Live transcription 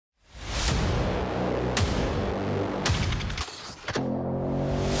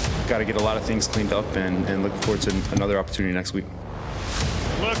got to get a lot of things cleaned up and look forward to another opportunity next week.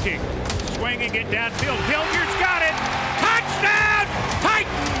 Looking, swinging it downfield. Hilliard's got it. Touchdown,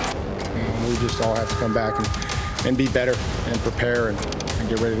 Titans! We just all have to come back and be better and prepare and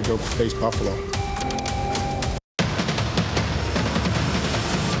get ready to go face Buffalo.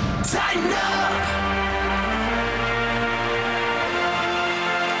 Tighten up!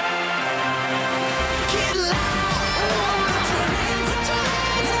 Get loud! Put your hands and toes in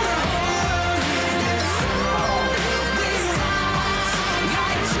the air. Let the soul this time.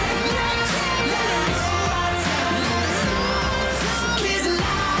 Like chickens, let it roll. Get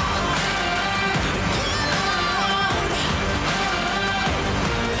loud!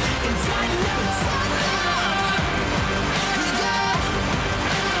 And tighten up, tighten up.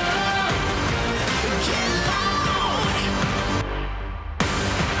 Get loud!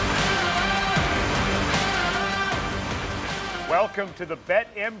 Welcome to the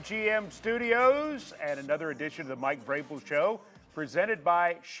BetMGM studios and another edition of the Mike Vrabel Show, presented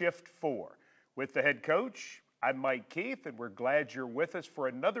by Shift 4. With the head coach, I'm Mike Keith, and we're glad you're with us for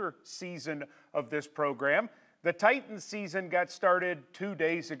another season of this program. The Titans season got started 2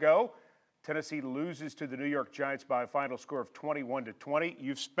 days ago. Tennessee loses to the New York Giants by a final score of 21-20.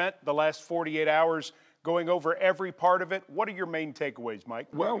 You've spent the last 48 hours going over every part of it. What are your main takeaways, Mike?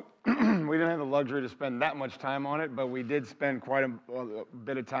 Well, we didn't have the luxury to spend that much time on it, but we did spend quite a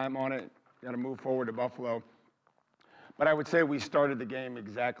bit of time on it. Got to move forward to Buffalo. But I would say we started the game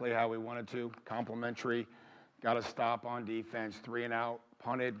exactly how we wanted to, complimentary. Got a stop on defense, 3 and out,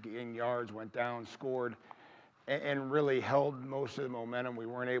 punted, gained yards, went down, scored, and really held most of the momentum. We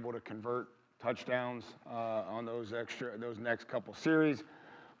weren't able to convert touchdowns on those next couple series.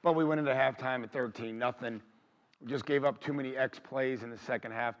 But we went into halftime at 13-0. We just gave up too many X plays in the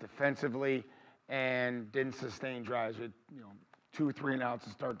second half defensively and didn't sustain drives with 2 3 and outs to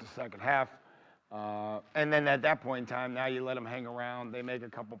start the second half. And then at that point in time, now you let them hang around. They make a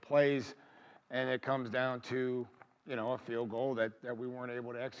couple plays, and it comes down to a field goal that we weren't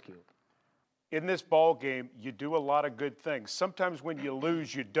able to execute. In this ball game, you do a lot of good things. Sometimes when you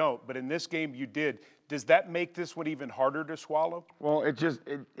lose, you don't, but in this game you did. Does that make this one even harder to swallow? Well, it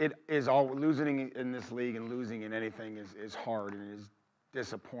is all losing in this league and losing in anything is hard and is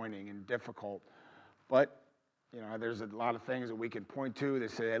disappointing and difficult. But there's a lot of things that we can point to that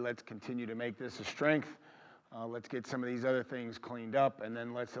say, hey, let's continue to make this a strength. Let's get some of these other things cleaned up, and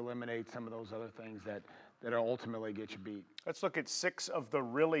then let's eliminate some of those other things that ultimately get you beat. Let's look at 6 of the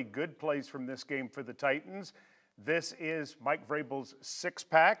really good plays from this game for the Titans. This is Mike Vrabel's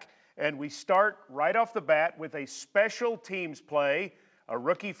 6-pack, and we start right off the bat with a special teams play. A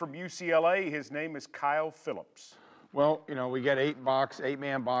rookie from UCLA, his name is Kyle Phillips. Well, we got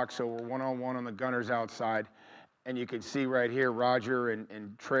 8-man box, so we're one-on-one on the gunners outside. And you can see right here, Roger and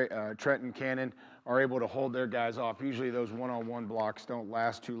Trenton Cannon are able to hold their guys off. Usually those one-on-one blocks don't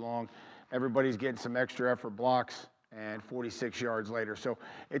last too long. Everybody's getting some extra effort blocks, and 46 yards later. So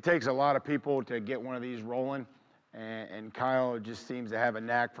it takes a lot of people to get one of these rolling, and Kyle just seems to have a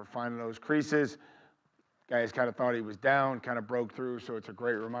knack for finding those creases. Guys kind of thought he was down, kind of broke through, so it's a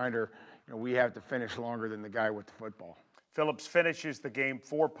great reminder. We have to finish longer than the guy with the football. Phillips finishes the game,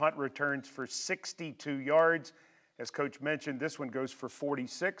 4 punt returns for 62 yards. As Coach mentioned, this one goes for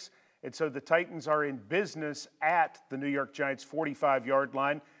 46. And so the Titans are in business at the New York Giants' 45-yard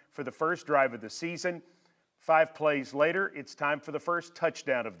line for the first drive of the season. 5 plays later, it's time for the first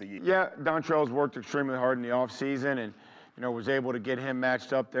touchdown of the year. Yeah, Dontrell's worked extremely hard in the offseason and, was able to get him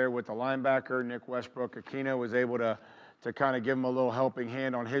matched up there with the linebacker. Nick Westbrook-Aquino was able to kind of give him a little helping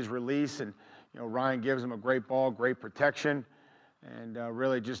hand on his release. And, Ryan gives him a great ball, great protection, and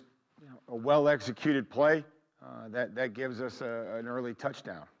really just a well-executed play that gives us an early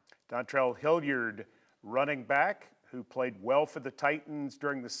touchdown. Dontrell Hilliard, running back, who played well for the Titans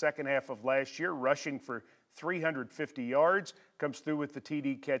during the second half of last year, rushing for 350 yards, comes through with the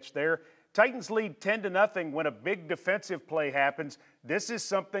TD catch there. Titans lead 10-0 when a big defensive play happens. This is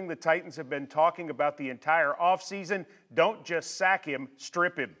something the Titans have been talking about the entire offseason. Don't just sack him,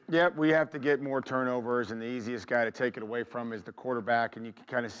 strip him. Yeah, we have to get more turnovers, and the easiest guy to take it away from is the quarterback, and you can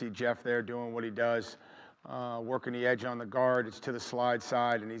kind of see Jeff there doing what he does, working the edge on the guard. It's to the slide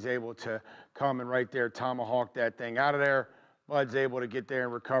side, and he's able to come and right there tomahawk that thing out of there. Bud's able to get there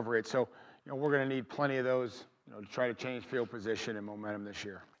and recover it. So, we're going to need plenty of those, to try to change field position and momentum this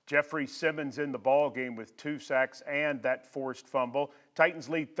year. Jeffrey Simmons in the ball game with 2 sacks and that forced fumble. Titans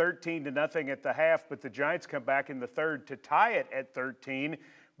lead 13-0 at the half, but the Giants come back in the third to tie it at 13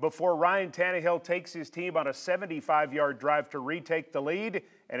 before Ryan Tannehill takes his team on a 75-yard drive to retake the lead,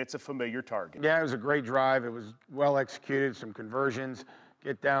 and it's a familiar target. Yeah, it was a great drive. It was well executed, some conversions.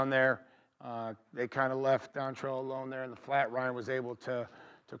 get down there. They kind of left Dontrell alone there in the flat. Ryan was able to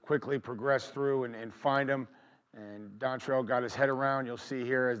quickly progress through and find him. And Dontrell got his head around. You'll see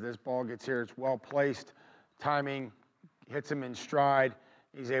here as this ball gets here, it's well placed. Timing hits him in stride.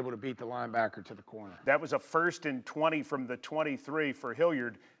 He's able to beat the linebacker to the corner. That was a 1st and 20 from the 23 for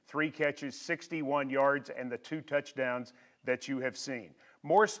Hilliard. 3 catches, 61 yards, and the 2 touchdowns that you have seen.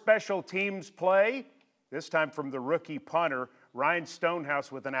 More special teams play, this time from the rookie punter, Ryan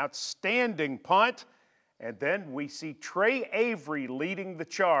Stonehouse with an outstanding punt. And then we see Trey Avery leading the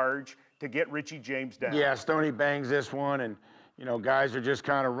charge to get Richie James down. Yeah, Stoney bangs this one, and, you know, guys are just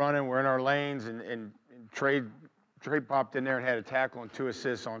kind of running. We're in our lanes, and Trey popped in there and had a tackle and 2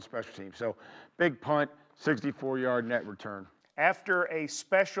 assists on special teams. So big punt, 64-yard net return. After a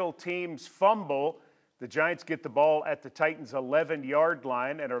special teams fumble, the Giants get the ball at the Titans' 11-yard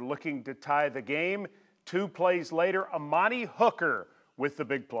line and are looking to tie the game. 2 plays later, Amani Hooker with the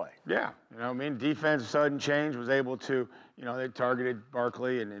big play. Yeah, you know, I mean, defense sudden change was able to, you know, they targeted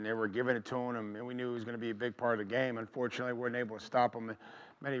Barkley and they were giving it to him, and we knew it was going to be a big part of the game. Unfortunately, we weren't able to stop him in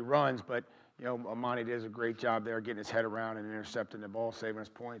many runs, but, you know, Amani does a great job there getting his head around and intercepting the ball, saving us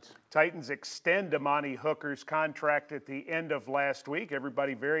points. Titans extend Amani Hooker's contract at the end of last week.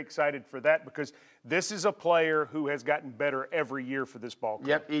 Everybody very excited for that because this is a player who has gotten better every year for this ball club.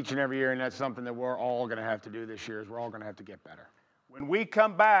 Yep, each and every year, and that's something that we're all going to have to do this year is we're all going to have to get better. When we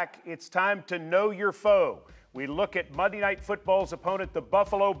come back, it's time to know your foe. We look at Monday Night Football's opponent, the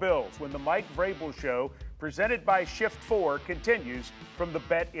Buffalo Bills, when the Mike Vrabel Show, presented by Shift 4, continues from the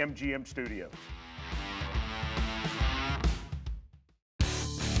BetMGM studios.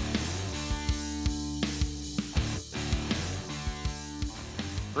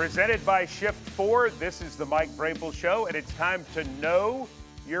 Presented by Shift 4, this is the Mike Vrabel Show, and it's time to know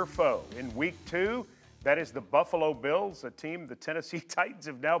your foe. In Week 2, that is the Buffalo Bills, a team the Tennessee Titans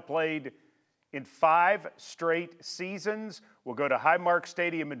have now played in 5 straight seasons. We'll go to Highmark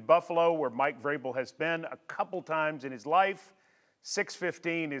Stadium in Buffalo, where Mike Vrabel has been a couple times in his life.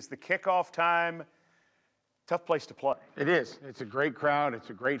 6:15 is the kickoff time. Tough place to play. It is. It's a great crowd.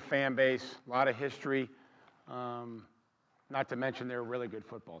 It's a great fan base. A lot of history. Not to mention they're a really good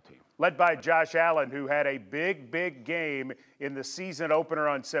football team. Led by Josh Allen, who had a big game in the season opener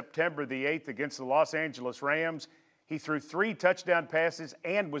on September the 8th against the Los Angeles Rams. He threw 3 touchdown passes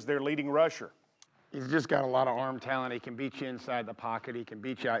and was their leading rusher. He's just got a lot of arm talent. He can beat you inside the pocket. He can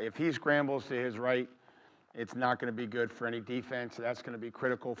beat you out. If he scrambles to his right, it's not going to be good for any defense. That's going to be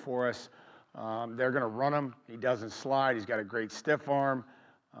critical for us. They're going to run him. He doesn't slide. He's got a great stiff arm.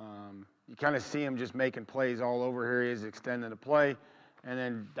 You kind of see him just making plays all over. Here he is extending the play and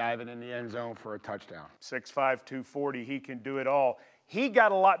then diving in the end zone for a touchdown. 6'5", 240, he can do it all. He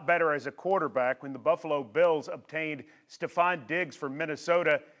got a lot better as a quarterback when the Buffalo Bills obtained Stephon Diggs from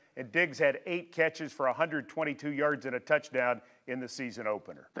Minnesota, and Diggs had 8 catches for 122 yards and a touchdown in the season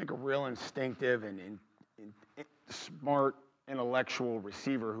opener. I think a real instinctive and smart, intellectual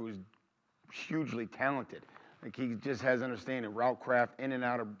receiver who's hugely talented. Like he just has understanding, route craft, in and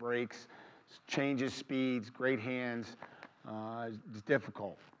out of breaks, changes speeds, great hands. It's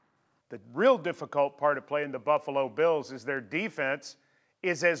difficult. The real difficult part of playing the Buffalo Bills is their defense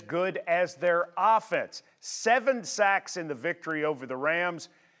is as good as their offense. 7 sacks in the victory over the Rams,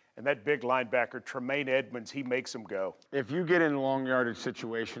 and that big linebacker, Tremaine Edmonds, he makes them go. If you get in long yardage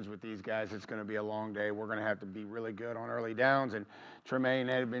situations with these guys, it's going to be a long day. We're going to have to be really good on early downs, and Tremaine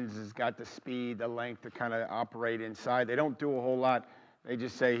Edmonds has got the speed, the length to kind of operate inside. They don't do a whole lot. They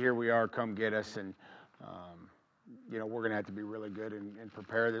just say, here we are, come get us, and you know, we're going to have to be really good and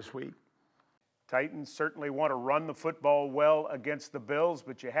prepare this week. Titans certainly want to run the football well against the Bills,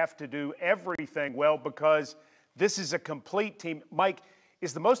 but you have to do everything well because this is a complete team. Mike,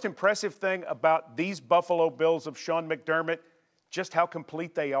 is the most impressive thing about these Buffalo Bills of Sean McDermott just how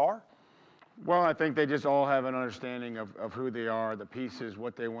complete they are? Well, I think they just all have an understanding of who they are, the pieces,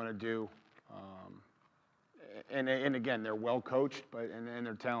 what they want to do. And again, they're well coached, and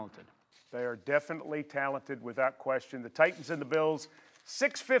they're talented. They are definitely talented without question. The Titans and the Bills,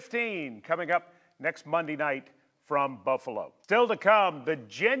 6:15 coming up next Monday night from Buffalo. Still to come, the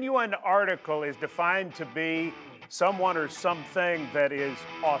genuine article is defined to be someone or something that is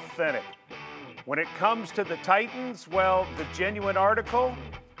authentic. When it comes to the Titans, well, the genuine article,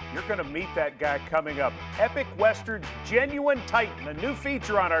 you're going to meet that guy coming up. Epic Western's Genuine Titan, a new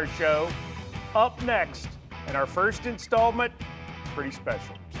feature on our show, up next. And our first installment, pretty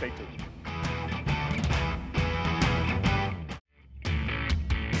special. Stay tuned.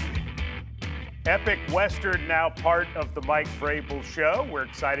 Epic Western now part of the Mike Vrabel Show. We're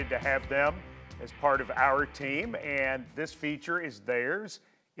excited to have them as part of our team, and this feature is theirs.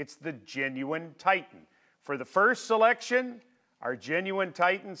 It's the Genuine Titan. For the first selection, our Genuine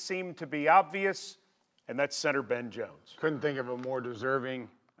Titan seemed to be obvious, and that's center Ben Jones. Couldn't think of a more deserving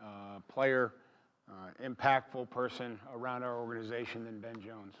player, impactful person around our organization than Ben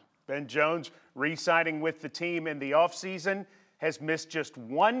Jones. Ben Jones, re-signing with the team in the offseason, has missed just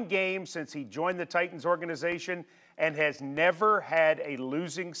one game since he joined the Titans organization and has never had a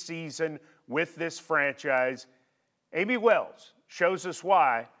losing season with this franchise. Amy Wells shows us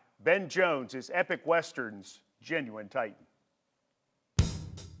why Ben Jones is Epic Western's Genuine Titan.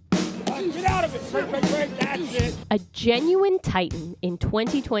 Get out of it! Break, that's it! A genuine Titan in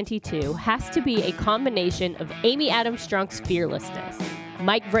 2022 has to be a combination of Amy Adams Strunk's fearlessness,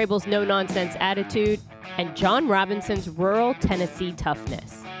 Mike Vrabel's no-nonsense attitude, and John Robinson's rural Tennessee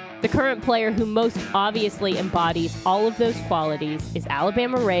toughness. The current player who most obviously embodies all of those qualities is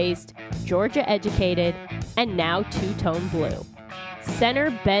Alabama-raised, Georgia-educated, and now two-tone blue. Center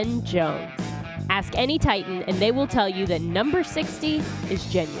Ben Jones. Ask any Titan and they will tell you that number 60 is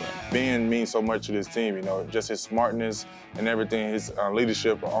genuine. Ben means so much to this team, you know, just his smartness and everything, his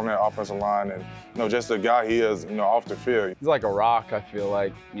leadership on that offensive line, and, you know, just the guy he is, you know, off the field. He's like a rock, I feel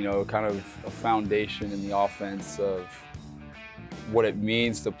like, you know, kind of a foundation in the offense of what it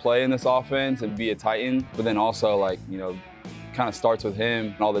means to play in this offense and be a Titan, but then also, like, you know, kind of starts with him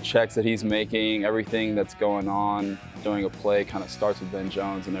and all the checks that he's making, everything that's going on during a play kind of starts with Ben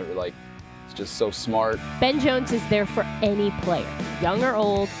Jones, and it's just so smart. Ben Jones is there for any player, young or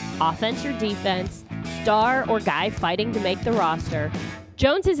old, offense or defense, star or guy fighting to make the roster.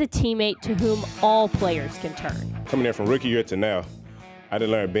 Jones is a teammate to whom all players can turn. Coming in from rookie year to now, I done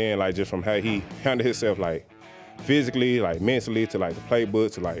learned Ben, like, just from how he handled himself, like, physically, like, mentally, to, like, the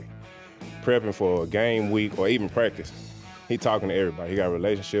playbook, to, like, prepping for a game week or even practice. He talking to everybody. He got a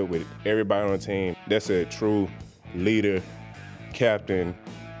relationship with everybody on the team. That's a true leader, captain,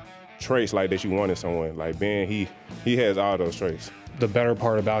 traits like that you want in someone. Like Ben, he has all those traits. The better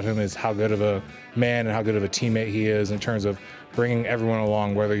part about him is how good of a man and how good of a teammate he is in terms of bringing everyone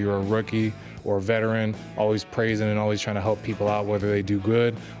along, whether you're a rookie or a veteran, always praising and always trying to help people out, whether they do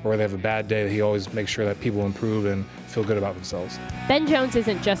good or they have a bad day. He always makes sure that people improve and feel good about themselves. Ben Jones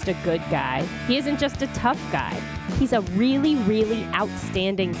isn't just a good guy. He isn't just a tough guy. He's a really, really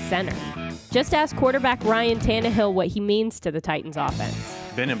outstanding center. Just ask quarterback Ryan Tannehill what he means to the Titans offense.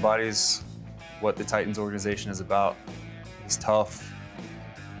 Ben embodies what the Titans organization is about. He's tough.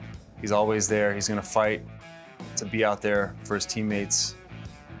 He's always there. He's going to fight to be out there for his teammates.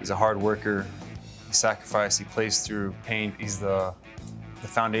 He's a hard worker. He sacrifices. He plays through pain. He's the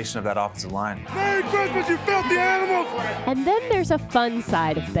foundation of that offensive line. Merry Christmas, you filthy animals! And then there's a fun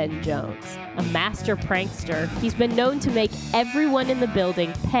side of Ben Jones. A master prankster, he's been known to make everyone in the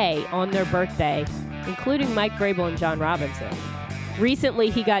building pay on their birthday, including Mike Vrabel and John Robinson.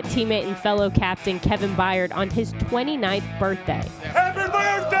 Recently, he got teammate and fellow captain Kevin Byard on his 29th birthday. Happy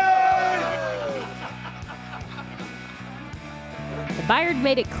birthday! Byard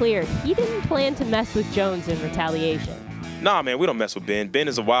made it clear he didn't plan to mess with Jones in retaliation. Nah, man, we don't mess with Ben. Ben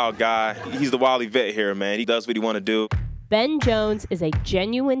is a wild guy. He's the wily vet here, man. He does what he want to do. Ben Jones is a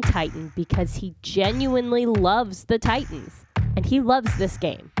genuine Titan because he genuinely loves the Titans, and he loves this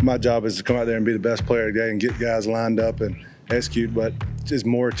game. My job is to come out there and be the best player today and get guys lined up and execute, but there's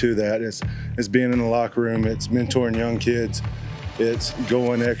more to that. It's being in the locker room, it's mentoring young kids, it's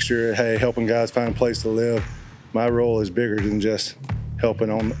going extra, hey, helping guys find a place to live. My role is bigger than just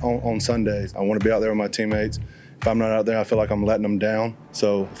helping on Sundays. I want to be out there with my teammates. If I'm not out there, I feel like I'm letting them down.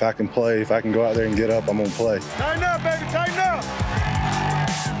 So if I can play, if I can go out there and get up, I'm gonna play. Tighten up, baby, tighten up!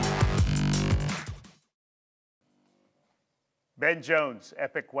 Ben Jones,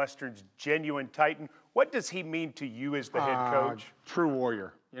 Epic Western's Genuine Titan. What does he mean to you as the head coach? True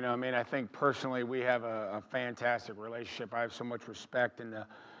warrior. You know, I mean, I think personally we have a fantastic relationship. I have so much respect in the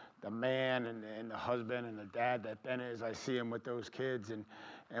man and the husband and the dad that Ben is. I see him with those kids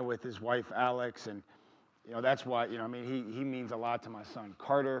and with his wife, Alex, and you know, that's why, you know, I mean, he means a lot to my son,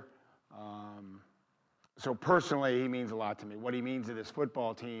 Carter. So personally, he means a lot to me. What he means to this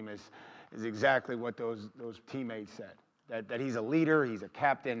football team is exactly what those teammates said, that he's a leader, he's a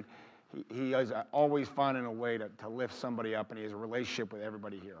captain. He is always finding a way to lift somebody up, and he has a relationship with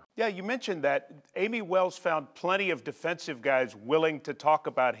everybody here. Yeah, you mentioned that. Amy Wells found plenty of defensive guys willing to talk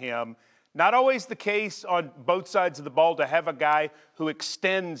about him. Not always the case on both sides of the ball to have a guy who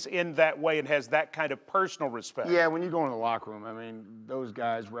extends in that way and has that kind of personal respect. Yeah, when you go in the locker room, I mean, those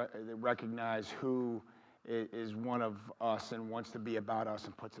guys recognize who is one of us and wants to be about us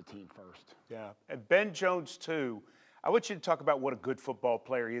and puts the team first. Yeah, and Ben Jones, too. I want you to talk about what a good football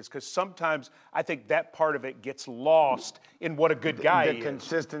player he is, because sometimes I think that part of it gets lost in what a good guy is. The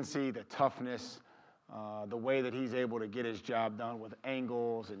consistency, the toughness, the way that he's able to get his job done with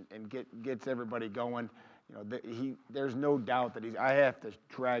angles and gets everybody going. You know, there's no doubt that I have to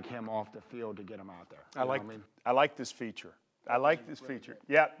drag him off the field to get him out there. I like this feature. I like this feature.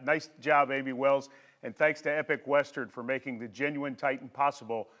 Yeah, nice job, Amy Wells. And thanks to Epic Western for making the Genuine Titan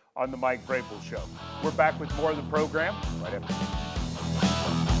possible on the Mike Vrabel Show. We're back with more of the program right after this.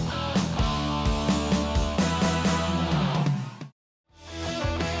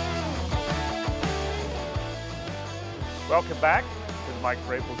 Welcome back to the Mike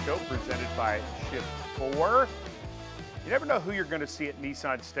Vrabel Show, presented by Shift 4. You never know who you're going to see at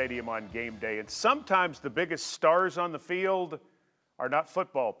Nissan Stadium on game day, and sometimes the biggest stars on the field are not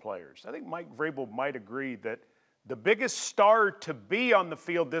football players. I think Mike Vrabel might agree that the biggest star to be on the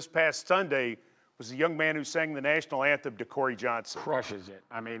field this past Sunday was the young man who sang the national anthem, DeCorey Johnson. Crushes it.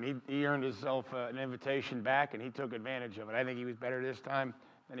 I mean, he earned himself an invitation back, and he took advantage of it. I think he was better this time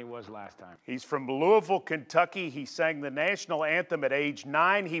than he was last time. He's from Louisville, Kentucky. He sang the national anthem at age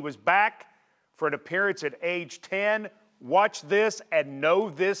 9. He was back for an appearance at age 10. Watch this and know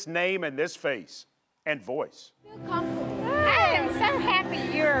this name and this face and voice. I am so happy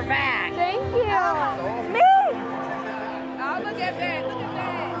you're back. Thank you. Me? Oh, look at that. Look at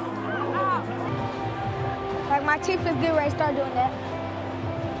that. Oh. Like my teeth is getting ready to start doing that.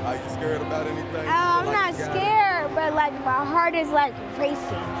 Are you scared about anything? I'm not scared, but like my heart is like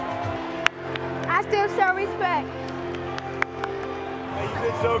racing. I still show respect. Hey, you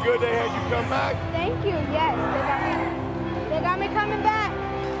did so good they had you come back. Thank you. Yes, they got me coming back.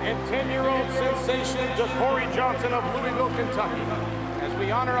 And 10-year-old sensation DeCorey Johnson of Louisville, Kentucky, as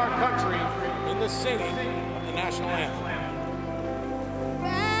we honor our country in the singing of the national anthem.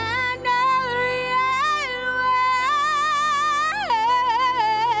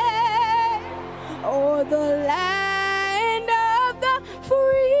 Or the land of the free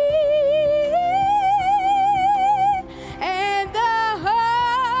and the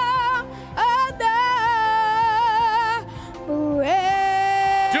home of the brave.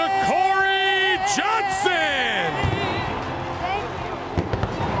 DeCorey Johnson! Thank you.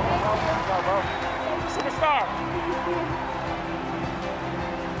 Superstar!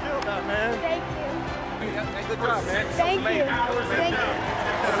 Feel that, man. Thank you. Good job, man. Thank you. Thank you. Thank you.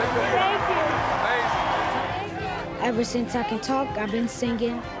 Ever since I can talk, I've been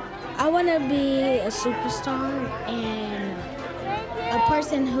singing. I want to be a superstar and a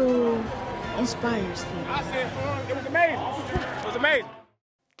person who inspires people. I said, it was amazing. It was amazing.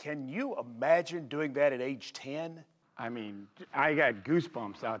 Can you imagine doing that at age 10? I mean, I got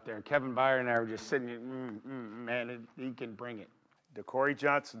goosebumps out there. Kevin Byron and I were just sitting here, man, he can bring it. DeCorey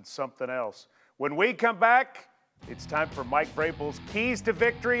Johnson, something else. When we come back, it's time for Mike Vrabel's Keys to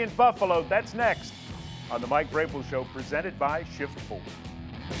Victory in Buffalo. That's next on the Mike Vrabel Show, presented by Shift 4.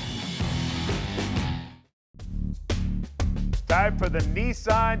 Time for the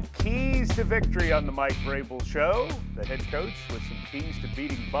Nissan Keys to Victory on the Mike Vrabel Show. The head coach with some keys to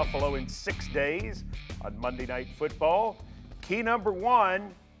beating Buffalo in 6 days on Monday Night Football. Key number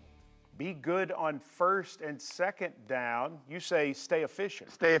 1, be good on first and second down. You say stay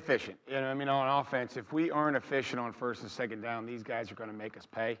efficient. Stay efficient. You know, I mean, on offense, if we aren't efficient on first and second down, these guys are going to make us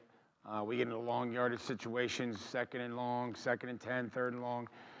pay. We get into long yardage situations, second and long, second and 10, third and long.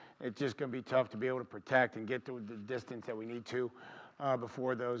 It's just going to be tough to be able to protect and get to the distance that we need to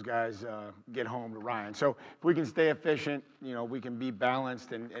before those guys get home to Ryan. So if we can stay efficient, you know, we can be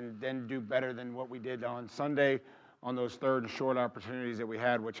balanced and then do better than what we did on Sunday on those third and short opportunities that we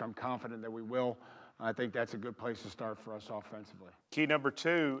had, which I'm confident that we will. I think that's a good place to start for us offensively. Key number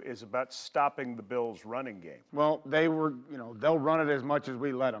 2 is about stopping the Bills' running game. Well, they'll run it as much as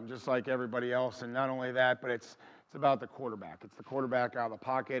we let them, just like everybody else. And not only that, but it's about the quarterback. It's the quarterback out of the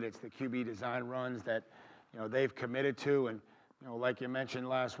pocket. It's the QB design runs that, you know, they've committed to. And, you know, like you mentioned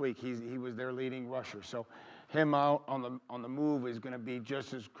last week, he was their leading rusher. So him out on the move is going to be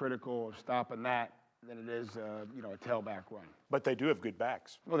just as critical of stopping that than it is, you know, a tailback run. But they do have good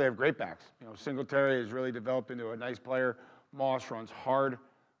backs. Well, they have great backs. You know, Singletary has really developed into a nice player. Moss runs hard.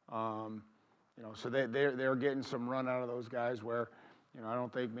 You know, so they're getting some run out of those guys where, you know, I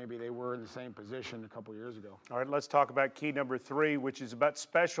don't think maybe they were in the same position a couple years ago. All right, let's talk about key number 3, which is about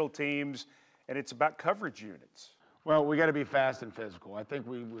special teams, and it's about coverage units. Well, we got to be fast and physical. I think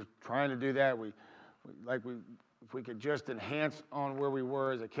we were trying to do that. If we could just enhance on where we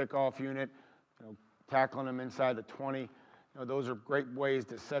were as a kickoff unit, you know, tackling them inside the 20. You know, those are great ways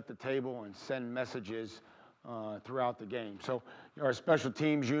to set the table and send messages throughout the game. So, you know, our special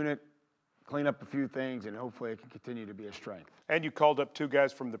teams unit, clean up a few things, and hopefully it can continue to be a strength. And you called up 2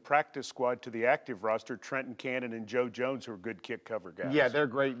 guys from the practice squad to the active roster, Trenton Cannon and Joe Jones, who are good kick cover guys. Yeah, they're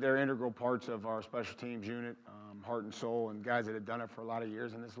great. They're integral parts of our special teams unit, heart and soul, and guys that have done it for a lot of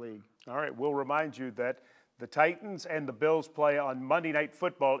years in this league. All right, we'll remind you that the Titans and the Bills play on Monday Night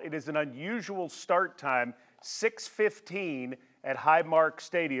Football. It is an unusual start time, 6:15 at Highmark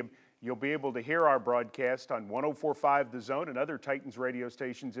Stadium. You'll be able to hear our broadcast on 104.5 The Zone and other Titans radio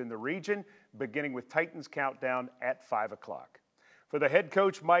stations in the region, beginning with Titans Countdown at 5 o'clock. For the head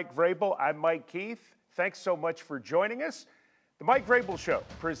coach, Mike Vrabel, I'm Mike Keith. Thanks so much for joining us. The Mike Vrabel Show,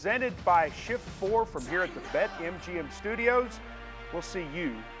 presented by Shift 4 from here at the BetMGM Studios. We'll see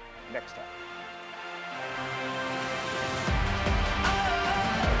you next time.